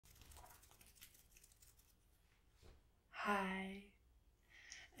Hi,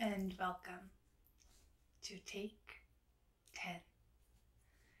 and welcome to Take 10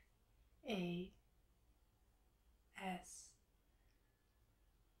 ASMR.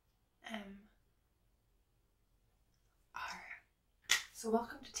 So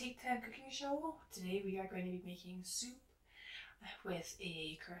welcome to Take 10 Cooking Show. Today we are going to be making soup with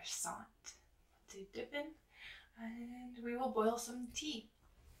a croissant to dip in, and we will boil some tea.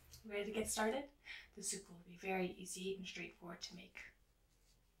 Ready to get started? The soup will be very easy and straightforward to make.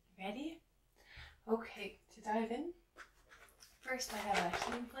 Ready? Okay, to dive in, first I have a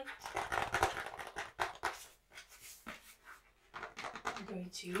heating plate. I'm going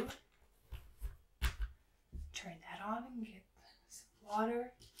to turn that on and get some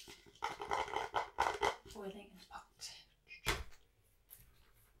water boiling in the pot.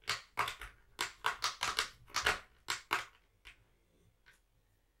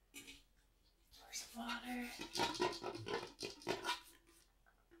 Pour some water.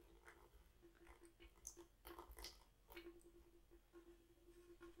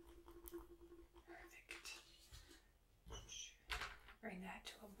 Perfect. Bring that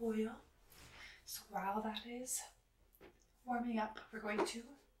to a boil. So while that is warming up, we're going to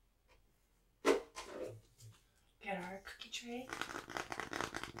get our cookie tray,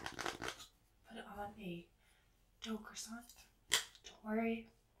 put it on a dough croissant. Don't worry,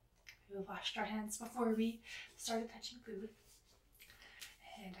 we washed our hands before we started touching food.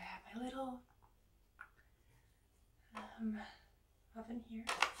 And I have my little oven here.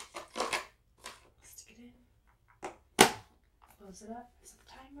 Stick it in, close it up, set the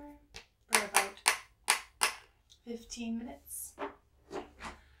timer for about 15 minutes.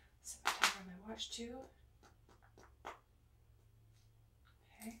 Set my timer on my watch too.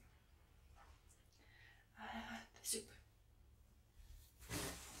 Okay. The soup.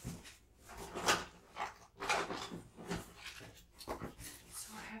 So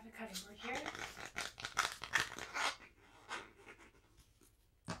I have a cutting board here.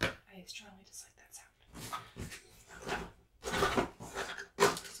 I strongly dislike that sound.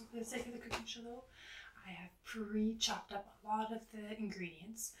 So for the sake of the cooking show though, I have pre-chopped up a lot of the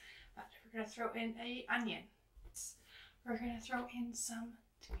ingredients, but we're going to throw in an onion. We're going to throw in some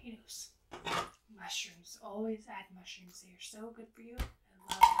tomatoes. Mushrooms. Always add mushrooms. They are so good for you. I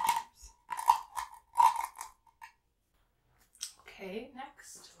love mushrooms. Okay,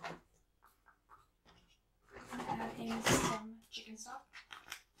 next. I'm going to add in some chicken stock.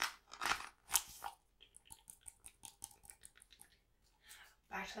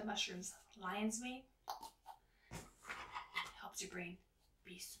 Back to the mushrooms. Lion's mane helps your brain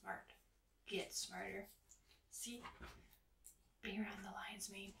be smart. Get smarter. See? Being around the lion's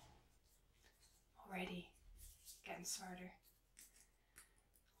mane. Already getting smarter.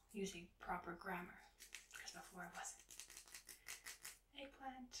 Using proper grammar. Because before I wasn't.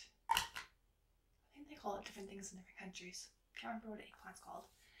 Eggplant. I think they call it different things in different countries. Can't remember what eggplant's called.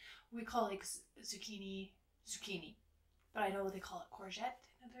 We call like zucchini. But I know they call it courgette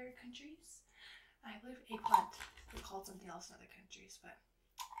in other countries. I believe eggplant is called something else in other countries, but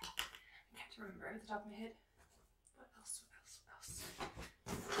I can't remember at the top of my head. What else?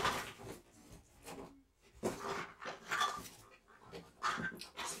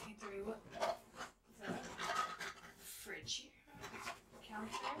 Just looking through the fridge here.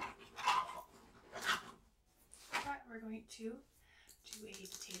 Counter. But we're going to do a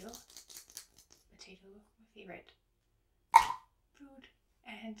potato. My favorite food,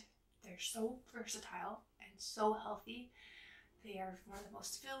 and they're so versatile and so healthy. They are one of the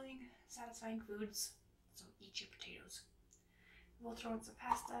most filling, satisfying foods, so eat your potatoes. We'll throw in some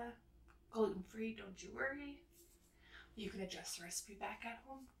pasta, gluten-free, don't you worry. You can adjust the recipe back at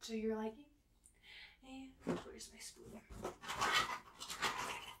home to your liking. And where's my spoon?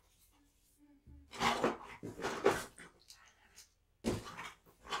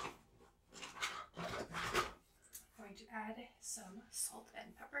 I'm going to add some salt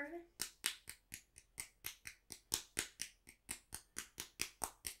and pepper.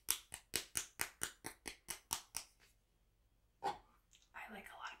 I like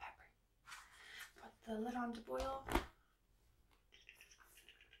a lot of pepper. Put the lid on to boil.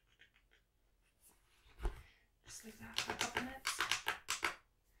 Just like that for a couple minutes.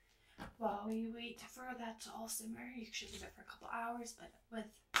 While we wait for that to all simmer, you should leave it for a couple hours, but with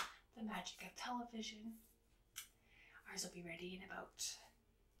the magic of television, ours will be ready in about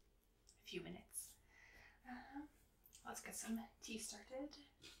a few minutes. Let's get some tea started.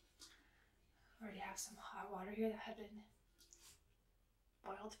 I already have some hot water here that had been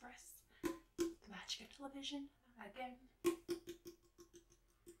boiled for us. The magic of television, again.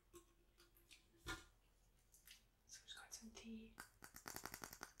 So we've got some ready.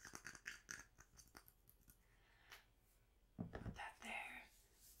 Put that there.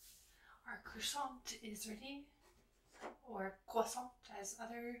 Our croissant is ready, or croissant as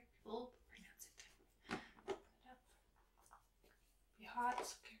other people pronounce it. Open it up. Be hot,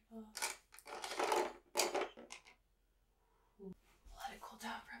 so careful. Let it cool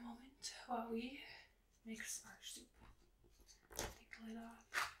down for a moment while we mix our soup. Take the lid off.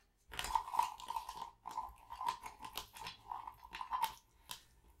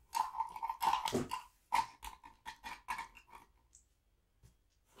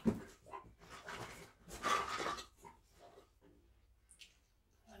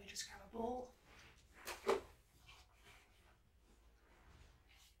 Let me just grab a bowl.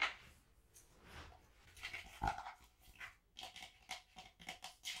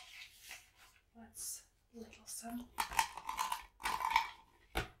 Let's ladle some.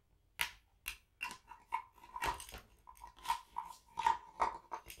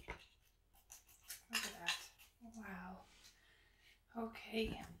 Look at that. Wow.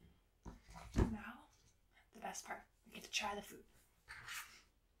 Okay. Now, the best part. We get to try the food.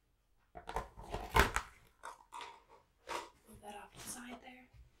 Move that off to the side there.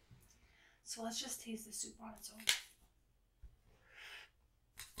 So let's just taste the soup on its own.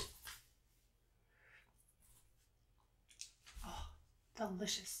 Oh,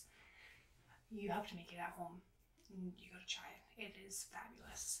 delicious. You have to make it at home. You gotta try it. It is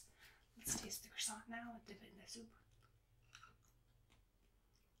fabulous. Let's taste the croissant now and dip it in the soup.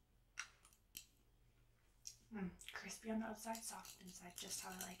 Crispy on the outside, soft inside, just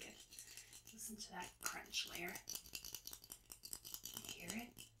how I like it. Listen to that crunch layer. You hear it?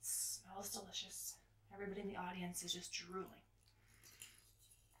 It smells delicious. Everybody in the audience is just drooling.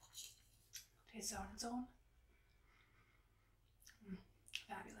 Taste it on its own.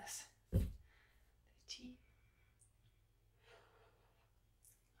 Fabulous. The tea.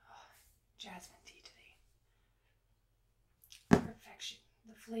 Oh, jasmine tea today. Perfection.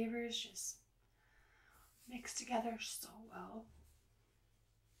 The flavors just mixed together so well.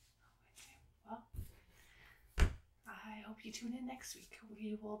 Okay, well, I hope you tune in next week.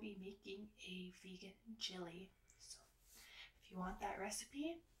 We will be making a vegan chili. So if you want that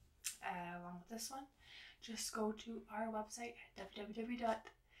recipe along with this one, just go to our website at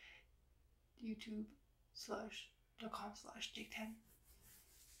www.youtube.com/Jake10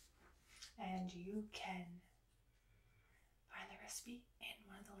 and you can find the recipe in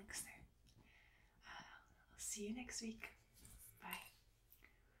one of the links there. I'll see you next week.